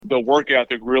the work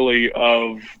ethic really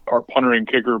of our punter and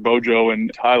kicker, Bojo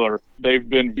and Tyler. They've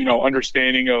been,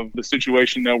 understanding of the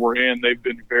situation that we're in. They've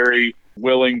been very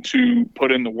willing to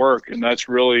put in the work. And that's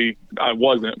really, I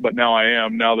wasn't, but now I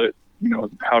am, now that,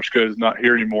 Hauschka is not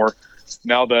here anymore.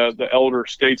 Now the elder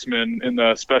statesman in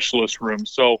the specialist room.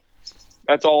 So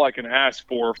that's all I can ask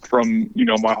for from,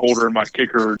 my holder and my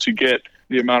kicker to get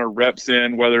the amount of reps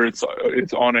in, whether it's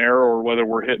on air or whether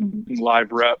we're hitting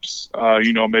live reps,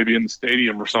 maybe in the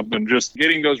stadium or something. Just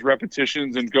getting those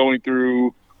repetitions and going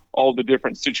through all the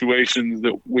different situations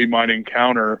that we might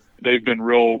encounter. They've been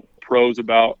real pros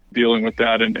about dealing with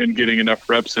that and getting enough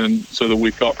reps in so that we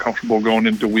felt comfortable going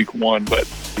into week one. But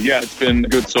yeah, it's been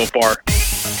good so far.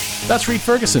 That's Reid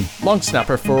Ferguson, long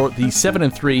snapper for the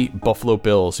 7-3 Buffalo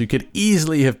Bills, who could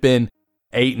easily have been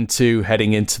 8-2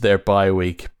 heading into their bye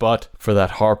week, but for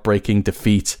that heartbreaking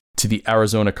defeat to the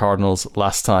Arizona Cardinals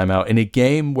last time out in a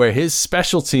game where his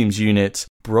special teams unit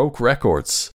broke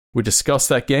records. We discussed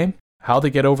that game, how they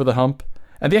get over the hump,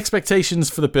 and the expectations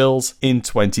for the Bills in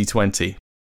 2020.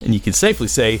 And you can safely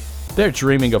say they're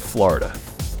dreaming of Florida.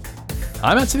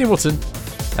 I'm Anthony Wilton,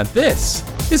 and this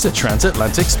is a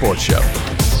Transatlantic Sports Show.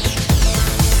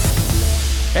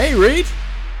 Hey, Reid.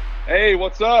 Hey,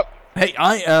 what's up? Hey,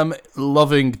 I am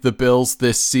loving the Bills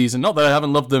this season. Not that I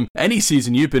haven't loved them any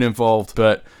season you've been involved,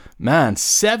 but man,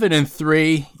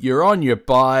 7-3, you're on your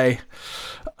bye.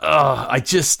 I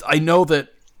know that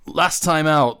last time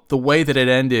out, the way that it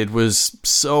ended was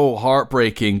so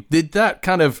heartbreaking. Did that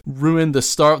kind of ruin the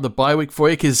start of the bye week for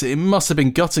you? Because it must have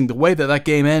been gutting the way that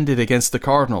game ended against the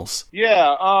Cardinals.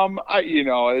 Yeah,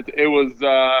 it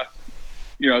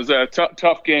was a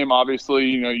tough game. Obviously,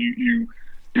 you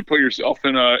put yourself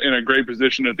in a great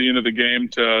position at the end of the game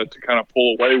to kind of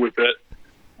pull away with it.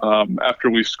 After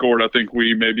we scored, I think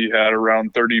we maybe had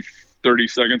around 30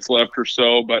 seconds left or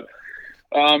so. But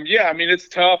it's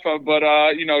tough. But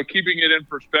keeping it in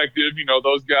perspective,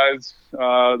 those guys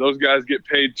get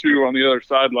paid too on the other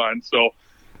sideline. So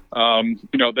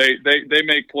they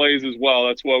make plays as well.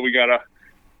 That's what we gotta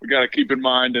keep in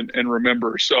mind and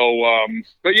remember. So,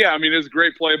 it's a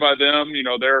great play by them.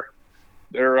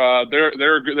 They're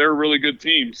a really good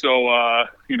team. So,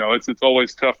 it's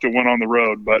always tough to win on the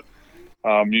road, but,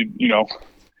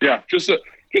 just a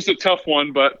tough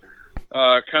one, but,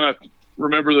 kind of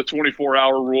remember the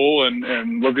 24-hour rule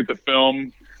and look at the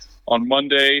film on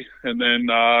Monday and then,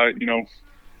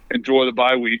 enjoy the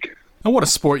bye week. And what a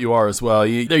sport you are as well.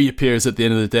 They're your peers at the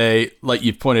end of the day, like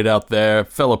you've pointed out there,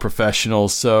 fellow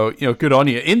professionals. So, good on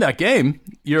you. In that game,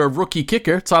 your rookie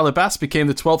kicker, Tyler Bass, became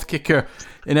the 12th kicker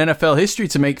in NFL history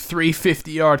to make 3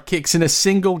 50-yard kicks in a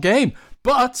single game.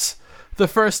 But the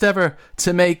first ever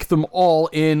to make them all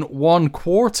in one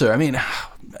quarter. I mean,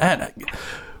 man,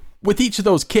 with each of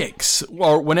those kicks,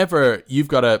 or whenever you've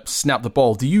got to snap the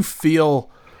ball, do you feel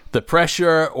the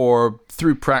pressure, or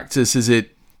through practice, is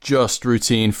it just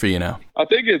routine for you now? I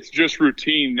think it's just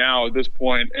routine now at this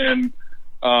point, and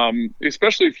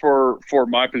especially for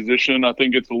my position, I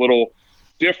think it's a little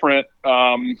different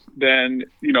than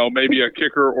maybe a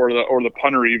kicker or the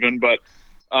punter even. But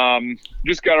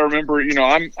just got to remember,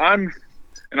 I'm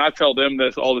and I tell them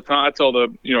this all the time. I tell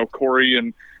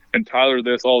Corey and Tyler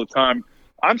this all the time.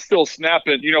 I'm still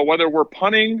snapping, whether we're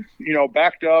punting,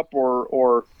 backed up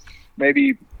or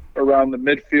maybe around the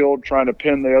midfield trying to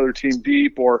pin the other team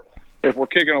deep, or if we're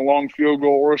kicking a long field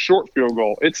goal or a short field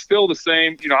goal, it's still the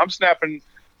same. I'm snapping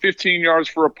 15 yards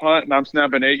for a punt, and I'm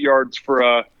snapping 8 yards for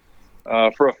a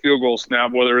field goal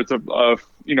snap, whether it's a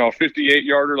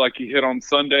 58-yarder like he hit on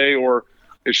Sunday, or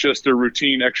it's just a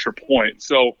routine extra point.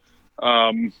 So,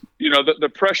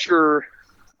 the pressure,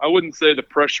 I wouldn't say the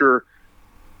pressure,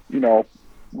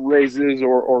 raises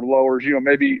or lowers.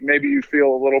 Maybe you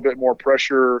feel a little bit more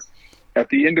pressure at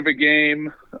the end of a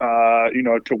game,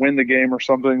 to win the game or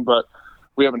something, but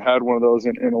we haven't had one of those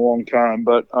in a long time.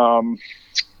 But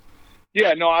we've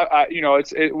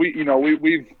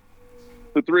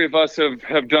the three of us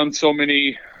have done so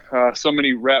many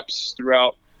reps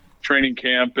throughout training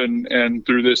camp and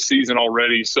through this season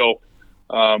already. So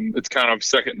it's kind of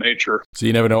second nature. So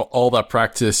you never know, all that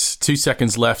practice. 2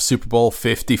 seconds left, Super Bowl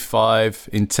 55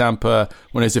 in Tampa.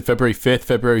 When is it? February 5th,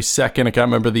 February 2nd? I can't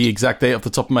remember the exact date off the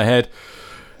top of my head.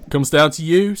 Comes down to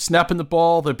you snapping the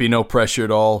ball. There'd be no pressure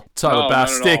at all. Tyler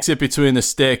Bass sticks it between the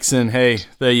sticks, and hey,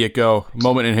 there you go.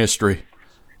 Moment in history.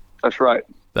 That's right.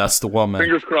 That's the one, man.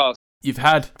 Fingers crossed. You've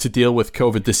had to deal with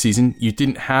COVID this season. You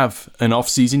didn't have an off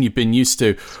season. You've been used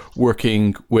to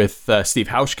working with Steve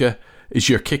Hauschka as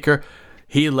your kicker.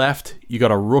 He left. You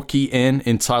got a rookie in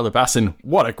Tyler Bass, and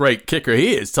what a great kicker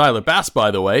he is, Tyler Bass, by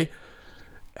the way.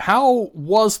 How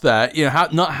was that?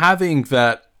 Not having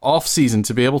that off season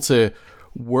to be able to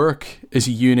work as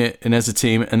a unit and as a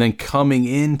team, and then coming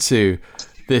into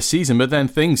this season. But then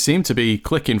things seem to be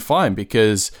clicking fine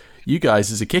because you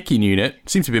guys as a kicking unit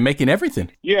seem to be making everything.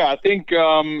 Yeah, I think,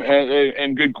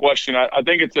 and good question. I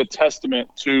think it's a testament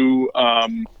to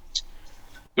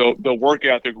the work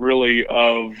ethic really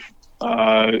of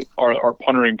our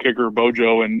punter and kicker,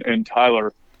 Bojo and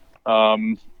Tyler.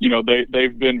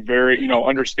 They've been very,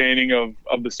 understanding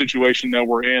of the situation that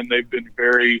we're in. They've been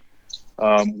very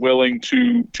willing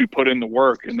to put in the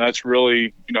work, and that's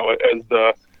really,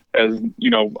 I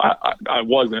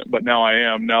wasn't, but now I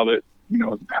am. Now that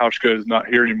Hauschka is not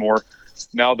here anymore.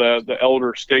 Now the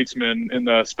elder statesman in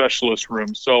the specialist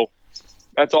room. So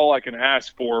that's all I can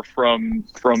ask for from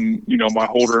my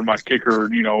holder and my kicker.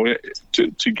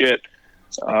 To get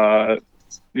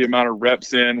the amount of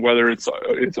reps in, whether it's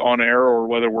on air or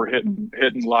whether we're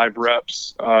hitting live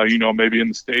reps, maybe in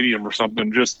the stadium or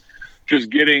something. Just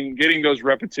getting those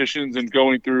repetitions and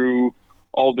going through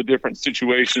all the different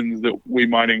situations that we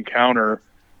might encounter.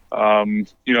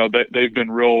 They've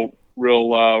been real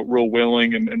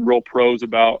willing and real pros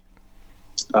about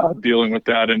dealing with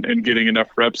that and getting enough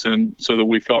reps in so that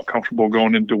we felt comfortable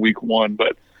going into week one.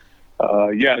 But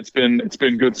it's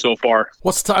been good so far.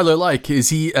 What's Tyler like? Is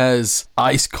he as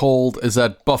ice cold as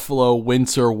that Buffalo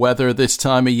winter weather this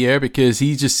time of year? Because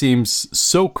he just seems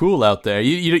so cool out there.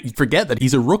 You forget that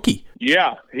he's a rookie.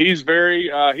 Yeah, he's very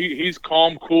he's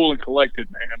calm, cool, and collected,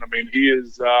 man. I mean, he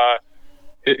is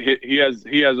he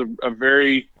has a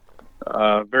very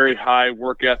very high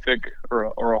work ethic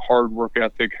or a hard work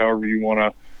ethic, however you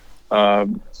want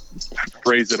to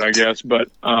phrase it, I guess. But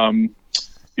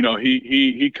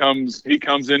he comes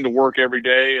into work every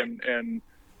day, and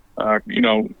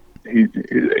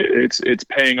it's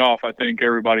paying off. I think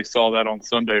everybody saw that on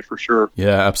Sunday for sure.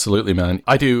 Yeah, absolutely, man.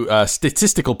 I do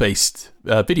statistical based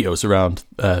videos around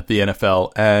the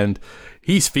NFL, and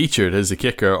he's featured as a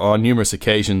kicker on numerous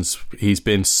occasions. He's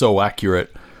been so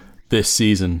accurate this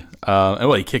season.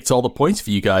 He kicked all the points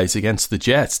for you guys against the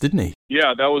Jets, didn't he?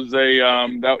 Yeah, that was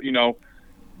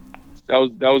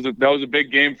that was a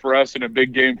big game for us and a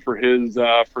big game for his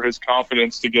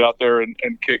confidence to get out there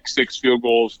and kick 6 field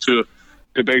goals to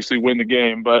basically win the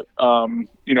game. But and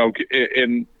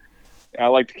I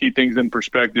like to keep things in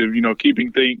perspective.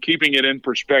 Keeping it in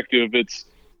perspective, it's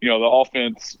the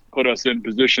offense put us in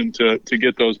position to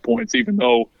get those points, even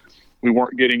though we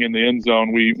weren't getting in the end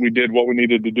zone. We did what we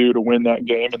needed to do to win that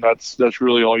game, and that's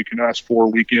really all you can ask for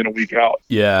week in and week out.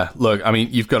 Yeah, look, I mean,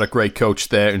 you've got a great coach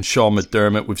there in Sean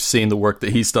McDermott. We've seen the work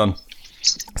that he's done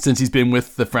since he's been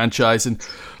with the franchise. And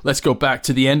let's go back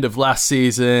to the end of last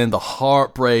season, the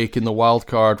heartbreak in the wild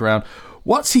card round.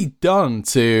 What's he done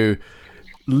to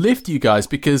lift you guys?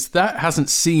 Because that hasn't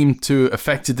seemed to have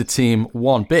affected the team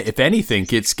one bit. If anything,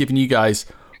 it's given you guys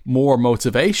more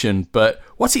motivation. But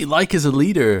what's he like as a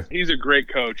leader? He's a great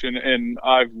coach, and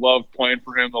I've loved playing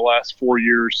for him the last 4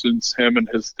 years since him and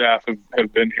his staff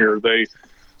have been here.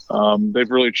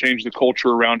 They've really changed the culture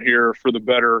around here for the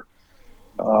better.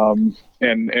 And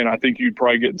I think you'd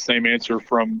probably get the same answer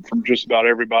from just about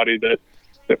everybody that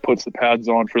puts the pads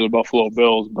on for the Buffalo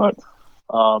Bills. But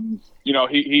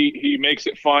he makes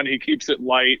it fun. He keeps it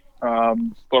light,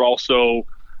 but also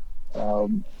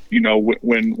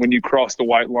when you cross the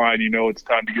white line, it's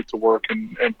time to get to work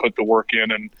and put the work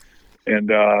in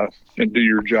and do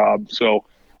your job. So,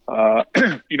 I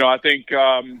think,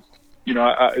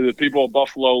 the people of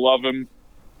Buffalo love him,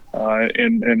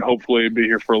 and hopefully be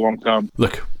here for a long time.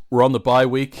 Look, we're on the bye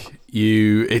week.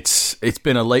 It's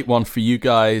been a late one for you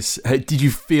guys. Did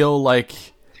you feel like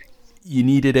you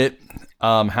needed it?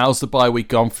 How's the bye week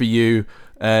gone for you?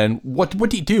 And what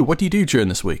do you do? What do you do during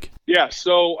this week? Yeah,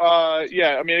 so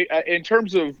I mean, in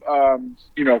terms of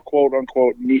quote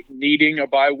unquote needing a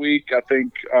bye week, I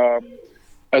think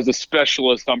as a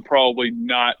specialist, I'm probably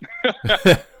not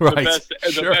the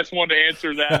best one to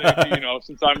answer that.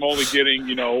 Since I'm only getting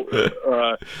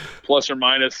plus or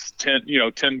minus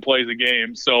 10 plays a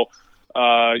game. So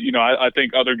I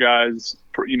think other guys,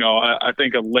 I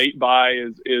think a late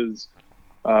bye is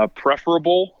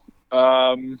preferable.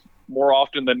 More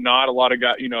often than not, a lot of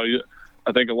guys,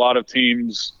 I think a lot of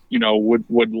teams,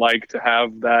 would like to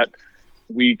have that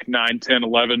week 9, 10,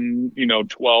 11,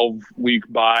 12 week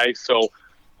bye. So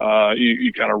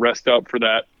you kind of rest up for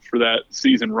that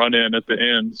season run in at the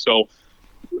end. So,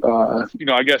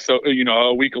 I guess,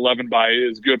 a week 11 bye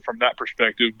is good from that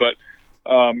perspective. But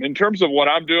in terms of what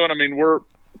I'm doing, I mean, we're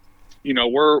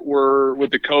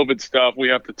with the COVID stuff, we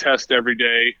have to test every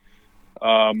day.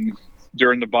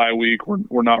 During the bye week,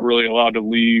 we're not really allowed to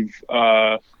leave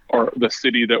the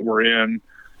city that we're in.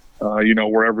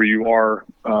 wherever you are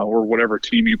or whatever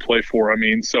team you play for. I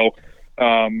mean, so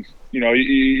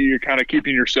you're kind of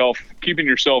keeping yourself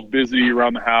busy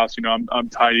around the house. I'm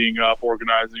tidying up,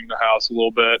 organizing the house a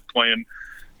little bit, playing.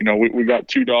 We got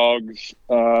 2 dogs,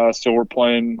 so we're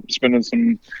spending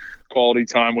some quality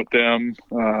time with them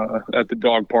at the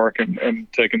dog park and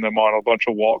taking them on a bunch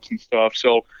of walks and stuff.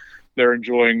 So they're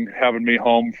enjoying having me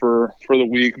home for the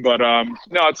week. But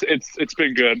no, it's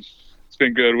been good. It's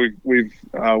been good.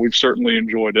 We've certainly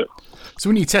enjoyed it. So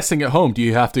when you're testing at home, do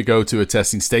you have to go to a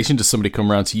testing station? Does somebody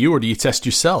come around to you, or do you test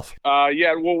yourself?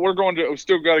 Yeah, well, we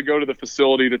still got to go to the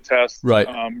facility to test. Right.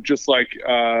 Just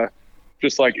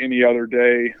like any other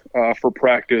day for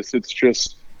practice. It's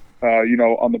just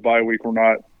on the bye week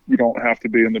you don't have to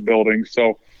be in the building.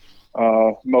 So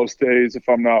most days, if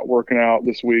I'm not working out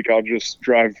this week, I'll just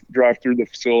drive through the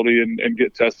facility and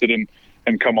get tested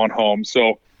and come on home.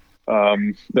 So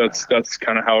that's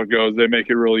kind of how it goes. They make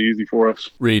it really easy for us.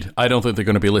 Reed, I don't think they're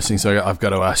going to be listening, so I've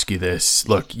got to ask you this.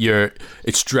 Look,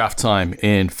 it's draft time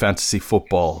in fantasy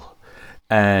football,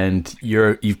 and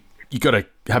you got to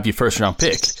have your first round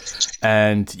pick,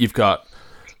 and you've got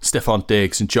Stephon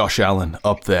Diggs and Josh Allen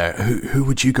up there. Who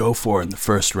would you go for in the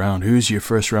first round? Who's your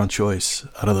first round choice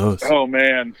out of those? Oh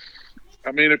man,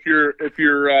 I mean, if you're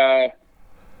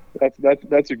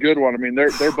that's a good one. I mean,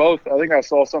 they're both. I think I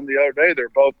saw some the other day. They're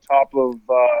both top of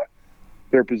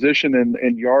their position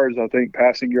in yards. I think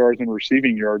passing yards and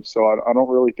receiving yards. So I don't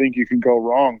really think you can go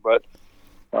wrong. But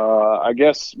I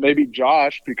guess maybe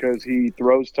Josh, because he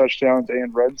throws touchdowns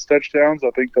and runs touchdowns.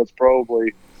 I think that's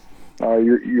probably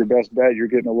your best bet. You're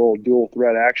getting a little dual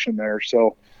threat action there.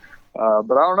 So, but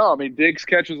I don't know. I mean, Diggs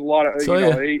catches a lot of.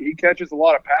 He catches a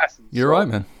lot of passes. You're right,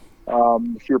 man.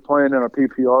 If you're playing in a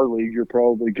PPR league, you're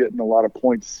probably getting a lot of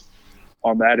points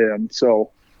on that end.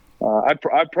 So I'd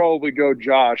probably go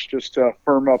Josh just to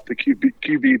firm up the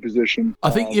QB position. I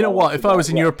think, you know what, if I was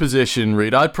in your position,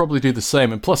 Reed, I'd probably do the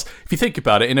same. And plus, if you think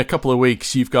about it, in a couple of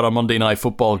weeks, you've got a Monday Night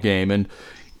Football game, and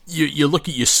you look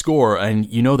at your score, and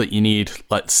you know that you need,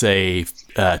 let's say,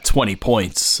 20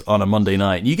 points on a Monday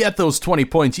night. And you get those 20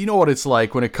 points, you know what it's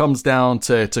like when it comes down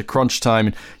to crunch time,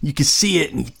 and you can see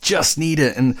it, and you just need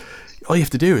it. And all you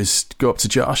have to do is go up to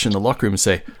Josh in the locker room and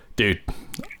say, dude,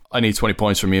 I need 20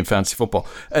 points from you in fantasy football.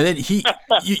 And then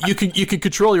you can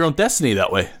control your own destiny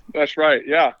that way. That's right.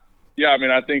 Yeah. Yeah. I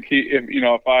mean, I think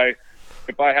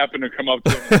if I happen to come up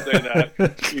to him and say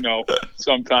that,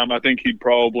 sometime, I think he'd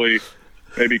probably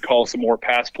maybe call some more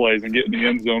pass plays and get in the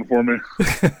end zone for me.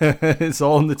 It's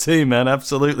all in the team, man.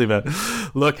 Absolutely, man.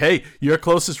 Look, hey, your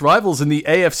closest rivals in the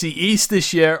AFC East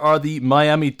this year are the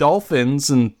Miami Dolphins,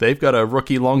 and they've got a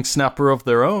rookie long snapper of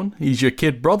their own. He's your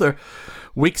kid brother.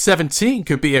 Week 17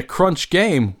 could be a crunch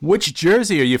game. Which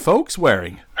jersey are you folks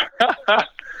wearing?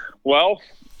 Well,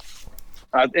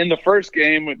 in the first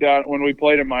game when we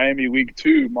played in Miami week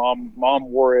 2, Mom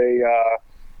wore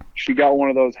she got one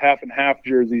of those half and half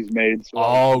jerseys made.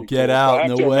 So get out.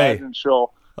 No way.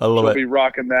 She'll be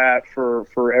rocking that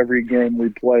for every game we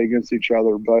play against each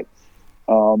other. But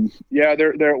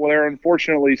they're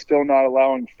unfortunately still not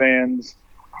allowing fans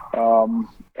at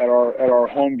our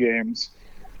home games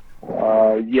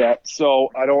yet. So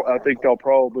I think they'll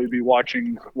probably be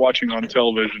watching on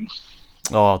television.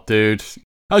 Oh, dude.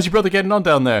 How's your brother getting on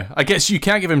down there? I guess you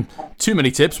can't give him too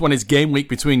many tips when it's game week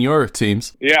between your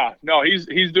teams. Yeah, no, he's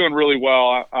doing really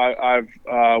well.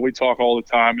 We talk all the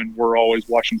time, and we're always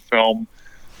watching film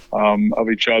of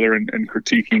each other and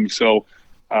critiquing. So,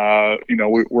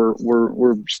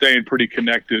 we're staying pretty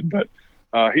connected. But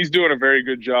he's doing a very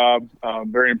good job.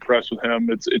 Very impressed with him.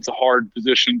 It's a hard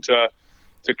position to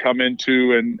come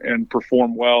into and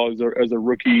perform well as a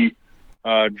rookie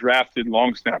drafted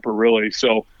long snapper, really.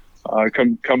 So.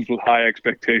 Comes with high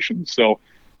expectations, so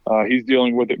he's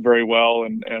dealing with it very well,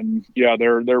 and yeah,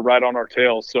 they're right on our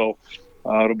tail. So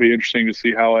it'll be interesting to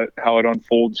see how it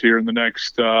unfolds here in the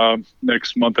next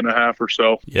month and a half or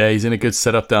so. Yeah, he's in a good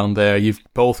setup down there. You've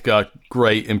both got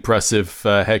great, impressive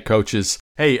head coaches.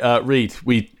 Hey, Reed,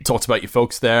 we talked about you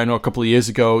folks there. I know a couple of years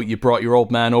ago you brought your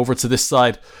old man over to this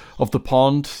side of the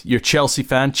pond. You're a Chelsea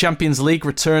fan. Champions League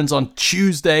returns on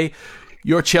Tuesday.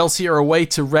 Your Chelsea are away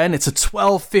to Rennes. It's a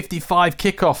 12:55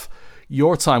 kickoff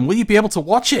your time. Will you be able to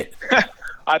watch it?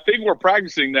 I think we're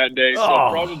practicing that day, so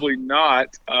probably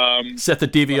not. Set the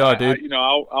DVR, dude.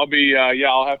 I'll be.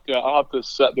 I'll have to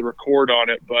set the record on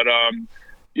it. But I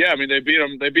mean, they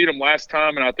beat them last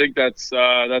time, and I think that's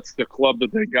the club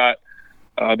that they got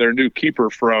their new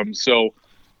keeper from. So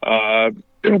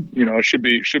it should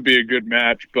be a good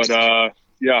match. But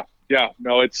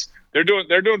They're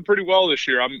doing pretty well this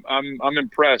year. I'm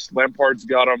impressed. Lampard's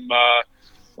got them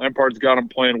Lampard's got them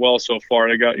playing well so far.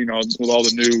 They got, with all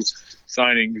the new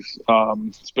signings,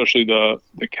 especially the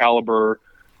caliber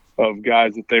of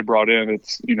guys that they brought in.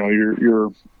 It's,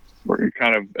 you're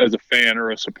kind of, as a fan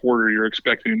or a supporter, you're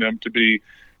expecting them to be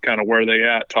kind of where they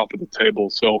at, top of the table.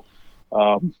 So,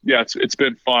 it's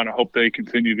been fun. I hope they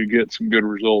continue to get some good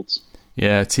results.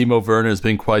 Yeah, Timo Werner has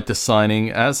been quite the signing,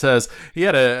 he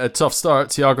had a tough start,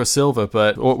 Thiago Silva,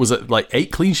 but what was it, like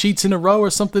 8 clean sheets in a row or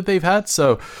something they've had?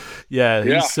 So,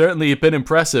 he's certainly been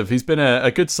impressive. He's been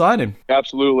a good signing.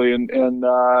 Absolutely, and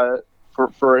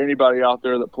for anybody out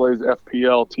there that plays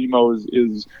FPL, Timo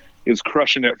is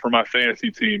crushing it for my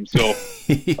fantasy team. So,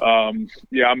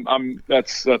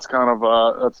 that's kind of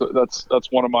that's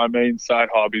one of my main side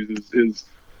hobbies is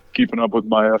keeping up with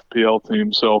my FPL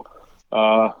team. So,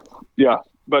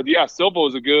 Silva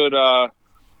was a good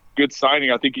signing.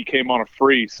 I think he came on a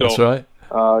free. So, that's right.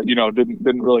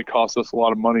 Didn't really cost us a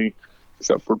lot of money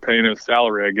except for paying his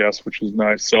salary, I guess, which is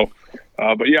nice. So,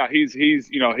 he's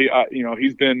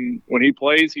been, when he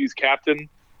plays, he's captain.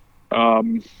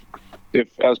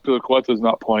 If Azpilicueta is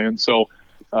not playing. So,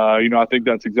 I think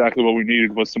that's exactly what we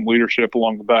needed, was some leadership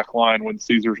along the back line when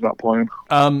Caesar's not playing.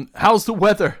 How's the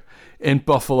weather in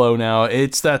Buffalo now?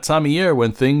 It's that time of year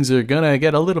when things are going to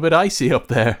get a little bit icy up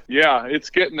there. Yeah, it's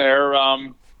getting there.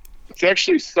 It's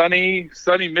actually sunny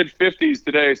mid-50s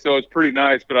today, so it's pretty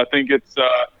nice, but I think it's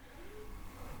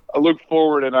I look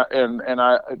forward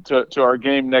to our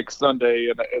game next Sunday,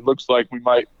 and it looks like we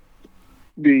might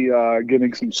be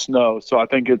getting some snow. So I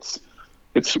think it's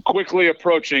quickly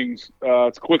approaching.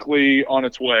 It's quickly on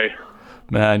its way.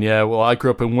 Man, yeah. Well, I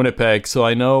grew up in Winnipeg, so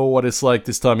I know what it's like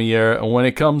this time of year. And when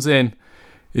it comes in,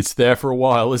 it's there for a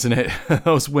while, isn't it?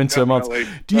 Those winter months.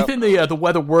 Do you think the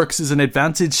weather works as an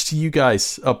advantage to you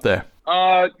guys up there?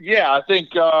 Yeah, I think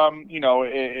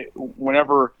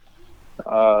whenever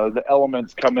the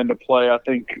elements come into play, I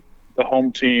think the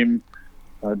home team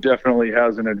definitely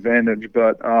has an advantage.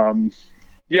 But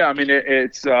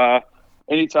it's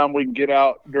anytime we can get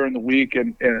out during the week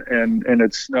and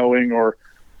it's snowing or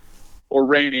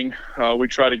raining, we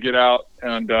try to get out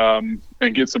and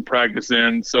get some practice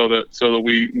in so that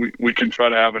we can try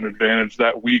to have an advantage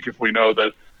that week if we know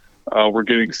that we're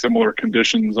getting similar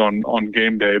conditions on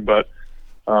game day. But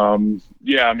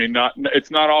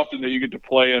it's not often that you get to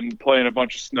play in a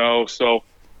bunch of snow. So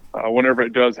whenever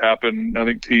it does happen, I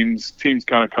think teams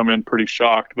kind of come in pretty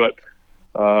shocked. But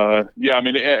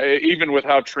even with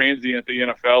how transient the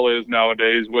NFL is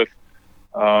nowadays, with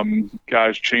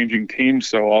guys changing teams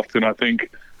so often, I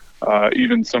think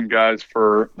even some guys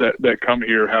that come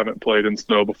here haven't played in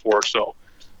snow before. So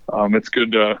it's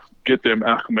good to get them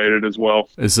acclimated as well.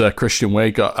 Is Christian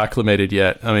Wade got acclimated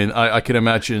yet? I mean, I can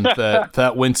imagine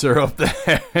that winter up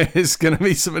there is going to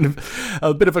be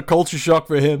a bit of a culture shock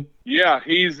for him. Yeah,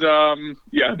 he's I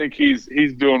think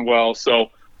he's doing well.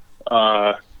 So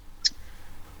I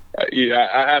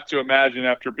have to imagine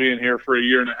after being here for a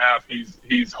year and a half,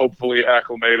 he's hopefully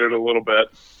acclimated a little bit.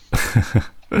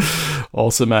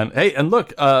 Awesome, man. Hey, and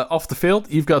look, off the field,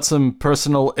 you've got some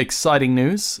personal exciting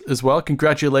news as well.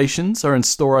 Congratulations are in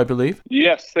store, I believe.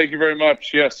 Yes, thank you very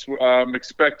much. Yes, I'm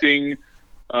expecting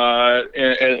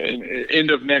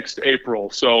end of next April.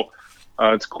 So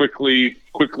it's quickly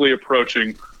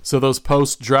approaching. So those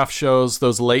post-draft shows,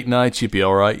 those late nights, you'd be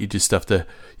all right.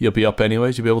 You'll be up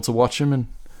anyways. You'll be able to watch them and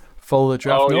follow the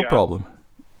draft, no problem.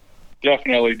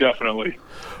 Definitely.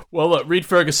 Well, look, Reid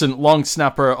Ferguson, long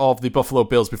snapper of the Buffalo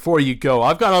Bills. Before you go,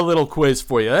 I've got a little quiz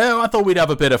for you. I thought we'd have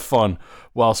a bit of fun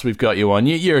whilst we've got you on.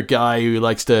 You're a guy who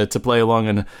likes to play along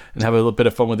and have a little bit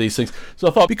of fun with these things. So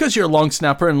I thought, because you're a long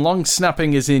snapper and long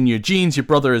snapping is in your genes, your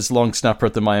brother is long snapper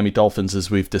at the Miami Dolphins, as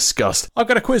we've discussed. I've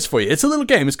got a quiz for you. It's a little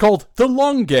game. It's called The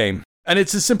Long Game. And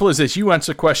it's as simple as this. You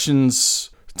answer questions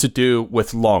to do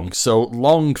with long. So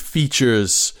long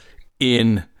features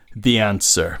in the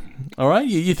answer. All right?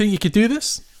 You think you could do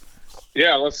this?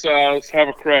 Yeah, let's have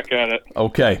a crack at it.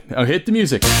 Okay, I'll hit the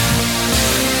music.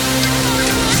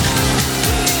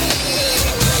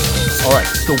 All right,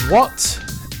 The What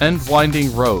and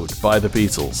Winding Road by the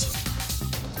Beatles.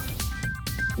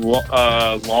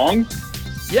 Long?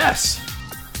 Yes.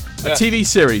 A TV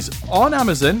series on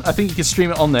Amazon. I think you can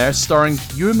stream it on there, starring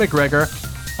Ewan McGregor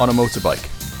on a motorbike.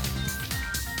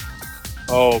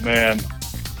 Oh, man.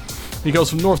 He goes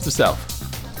from north to south.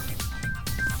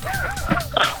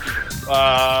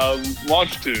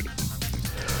 Longitude.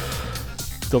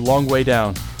 The Long Way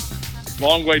Down.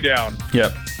 Long Way Down.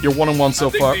 Yep. You're 1-1 so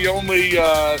far. The only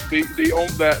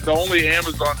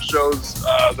Amazon shows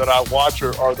that I watch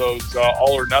are those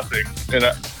All or Nothing, and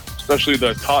especially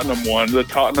the Tottenham one, the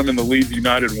Tottenham and the Leeds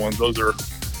United ones. Those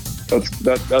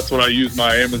That's what I use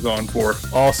my Amazon for.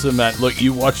 Awesome, man. Look,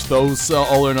 you watch those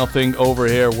All or Nothing over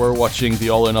here. We're watching the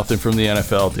All or Nothing from the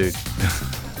NFL, dude.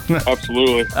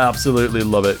 Absolutely. Absolutely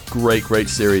love it. Great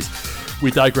series.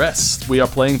 We digress. We are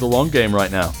playing the long game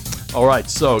right now. All right,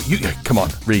 so you come on,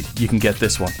 Reed. You can get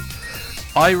this one.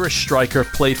 Irish striker,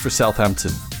 played for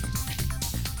Southampton.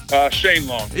 Shane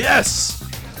Long. Yes.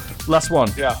 Last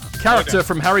one. Yeah. Character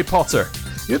from Harry Potter.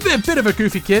 A bit of a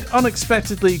goofy kid.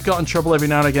 Unexpectedly got in trouble every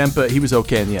now and again, but he was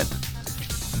okay in the end.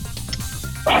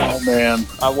 Oh man,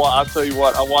 I'll tell you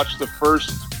what. I watched the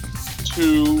first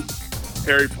 2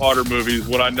 Harry Potter movies.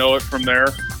 Would I know it from there?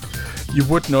 You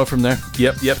would know it from there.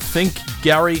 Yep. Think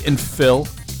Gary and Phil,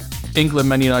 England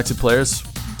Man United players.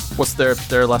 What's their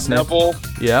last name? Neville.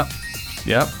 Yeah.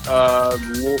 A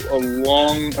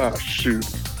long. Oh shoot!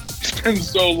 It's been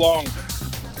so long.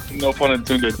 No pun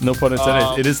intended. No pun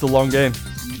intended. It is the long game.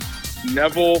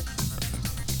 Neville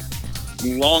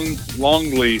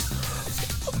Longley.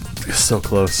 So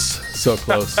close.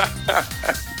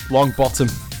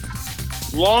 Longbottom.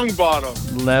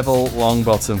 Neville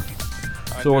Longbottom.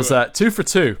 So what was that? 2 for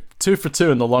 2. 2 for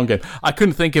 2 in the long game. I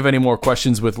couldn't think of any more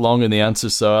questions with long in the answer,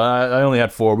 so I only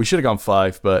had 4. We should have gone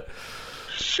 5, but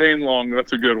Shane Long,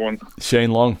 that's a good one.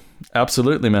 Shane Long.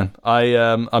 Absolutely, man.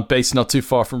 I'm based not too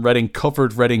far from Reading,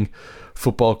 covered Reading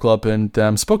Football Club,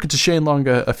 and spoken to Shane Long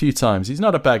a few times. He's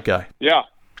not a bad guy. Yeah.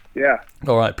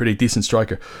 All right, pretty decent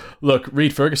striker. Look,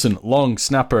 Reed Ferguson, long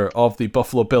snapper of the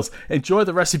Buffalo Bills. Enjoy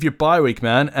the rest of your bye week,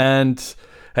 man, and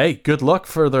hey, good luck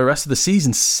for the rest of the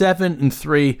season.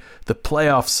 7-3. The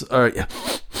playoffs are.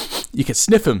 You can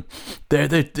sniff them.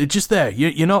 They're just there.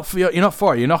 You're not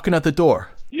far. You're knocking at the door.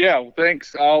 Yeah, well,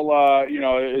 thanks. I'll,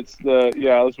 it's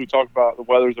as we talked about, the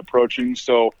weather's approaching,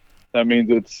 so that means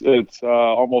it's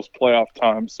almost playoff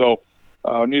time. So,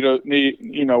 we'll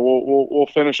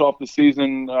finish off the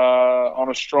season on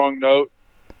a strong note,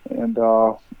 and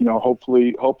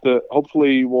hopefully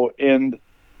we'll end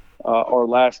our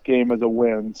last game as a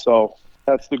win. So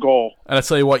that's the goal. And I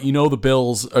tell you what, the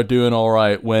Bills are doing all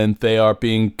right when they are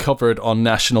being covered on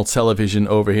national television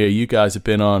over here. You guys have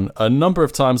been on a number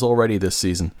of times already this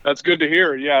season. That's good to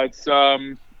hear. Yeah, it's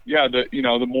the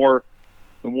more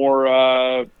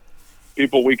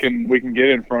people we can get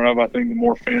in front of, I think the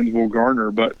more fans we'll garner.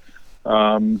 But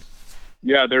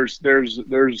there's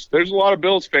a lot of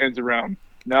Bills fans around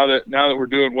now that we're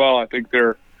doing well. I think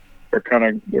they're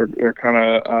kind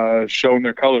of showing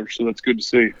their colors, so that's good to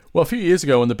see. Well, a few years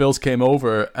ago when the Bills came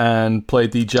over and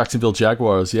played the Jacksonville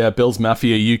Jaguars, Bills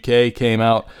Mafia UK came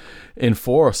out in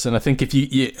force, and I think if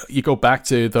you go back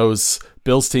to those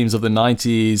Bills teams of the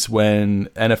 90s when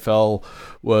NFL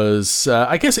was,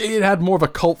 I guess it had more of a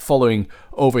cult following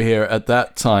over here at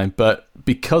that time, but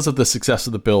because of the success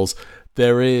of the Bills,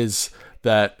 there is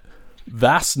that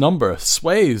vast number,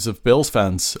 swathes of Bills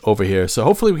fans over here. So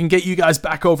hopefully we can get you guys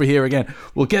back over here again.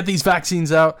 We'll get these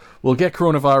vaccines out, we'll get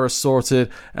coronavirus sorted,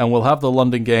 and we'll have the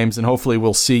London games, and hopefully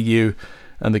we'll see you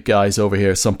and the guys over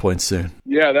here at some point soon.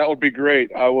 Yeah, that would be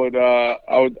great. I've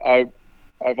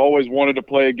always wanted to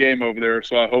play a game over there,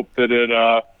 so I hope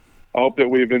that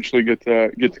we eventually get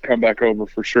to come back over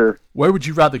for sure. Where would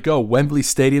you rather go? Wembley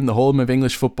Stadium, the home of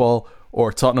English football,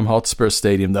 or Tottenham Hotspur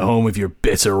Stadium, the home of your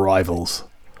bitter rivals?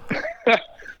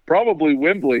 Probably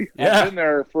Wembley. Yeah. I've been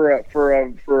there for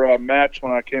a match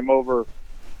when I came over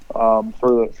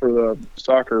for the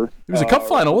soccer. It was a cup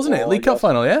final, wasn't it? League Cup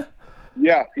final, yeah?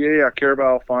 Yeah.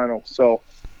 Carabao final. So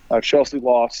Chelsea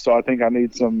lost, so I think I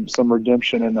need some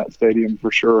redemption in that stadium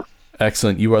for sure.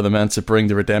 Excellent. You are the man to bring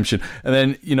the redemption. And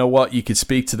then, you know what? You could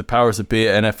speak to the powers that be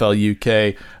at NFL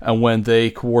UK, and when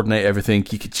they coordinate everything,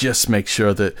 you could just make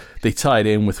sure that they tie it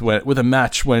in with a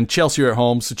match when Chelsea are at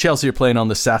home. So Chelsea are playing on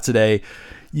the Saturday.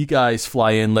 You guys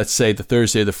fly in, let's say, the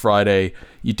Thursday or the Friday.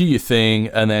 You do your thing,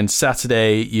 and then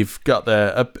Saturday, you've got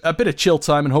a bit of chill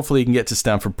time, and hopefully you can get to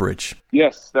Stamford Bridge.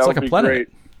 Yes, that would be great.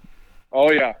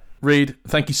 Oh, yeah. Reed,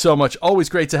 thank you so much. Always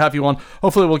great to have you on.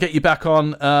 Hopefully we'll get you back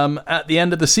on at the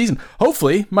end of the season.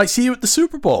 Hopefully, might see you at the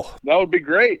Super Bowl. That would be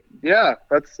great. Yeah,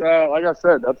 that's like I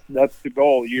said, that's the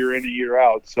goal, year in and year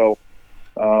out. So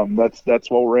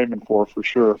that's what we're aiming for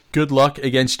sure. Good luck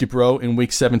against your bro in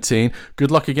Week 17.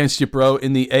 Good luck against your bro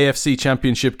in the AFC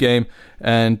Championship game.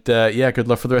 And good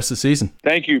luck for the rest of the season.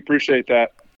 Thank you. Appreciate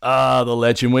that. The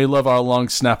legend. We love our long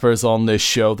snappers on this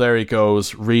show. There he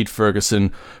goes, Reed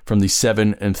Ferguson from the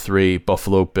 7-3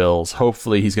 Buffalo Bills.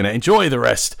 Hopefully he's going to enjoy the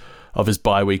rest of his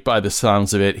bye week. By the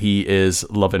sounds of it, he is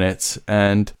loving it.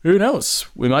 And who knows?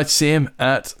 We might see him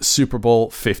at Super Bowl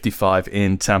 55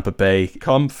 in Tampa Bay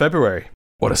come February.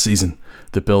 What a season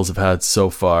the Bills have had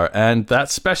so far. And that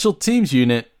special teams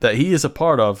unit that he is a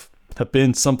part of, have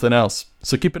been something else.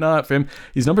 So keep an eye out for him.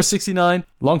 He's number 69,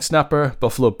 long snapper,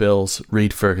 Buffalo Bills,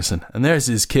 Reed Ferguson. And there's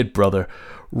his kid brother,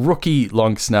 rookie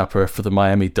long snapper for the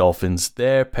Miami Dolphins.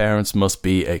 Their parents must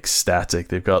be ecstatic.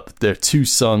 They've got their two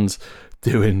sons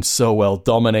doing so well,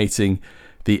 dominating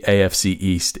the AFC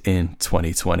East in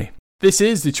 2020. This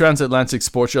is the Transatlantic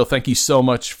Sports Show. Thank you so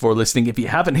much for listening. If you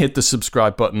haven't hit the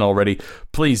subscribe button already,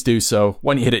 please do so.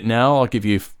 When you hit it now, I'll give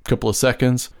you a couple of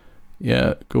seconds.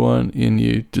 Yeah, go on and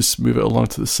you just move it along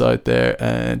to the side there,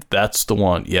 and that's the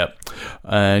one. Yep.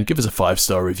 And give us a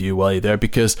 5-star review while you're there,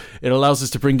 because it allows us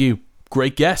to bring you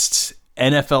great guests,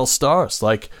 NFL stars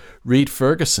like Reed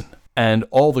Ferguson, and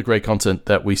all the great content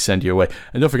that we send your way.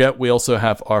 And don't forget, we also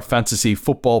have our fantasy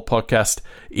football podcast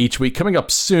each week. Coming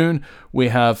up soon, we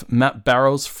have Matt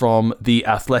Barrows from The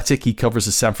Athletic. He covers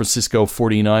the San Francisco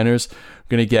 49ers. We're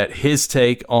going to get his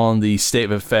take on the state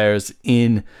of affairs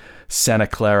in Santa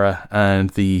Clara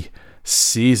and the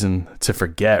season to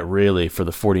forget, really, for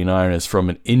the 49ers from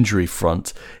an injury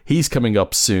front. He's coming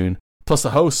up soon, plus a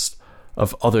host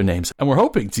of other names. And we're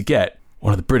hoping to get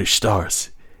one of the British stars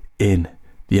in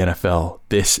the NFL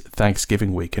this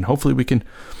Thanksgiving week, and hopefully we can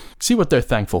see what they're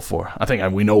thankful for. I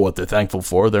think we know what they're thankful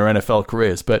for, their NFL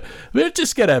careers, but we'll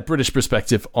just get a British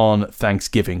perspective on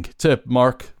Thanksgiving to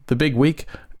mark the big week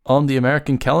on the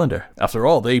American calendar. After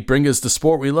all, they bring us the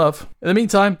sport we love. In the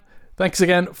meantime, thanks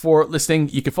again for listening.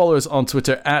 You can follow us on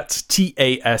Twitter at TASS_UK.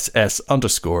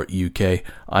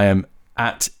 I am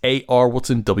at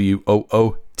ARWootton,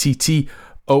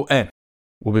 WOOTTON.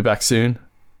 We'll be back soon.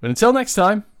 But until next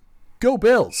time, go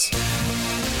Bills!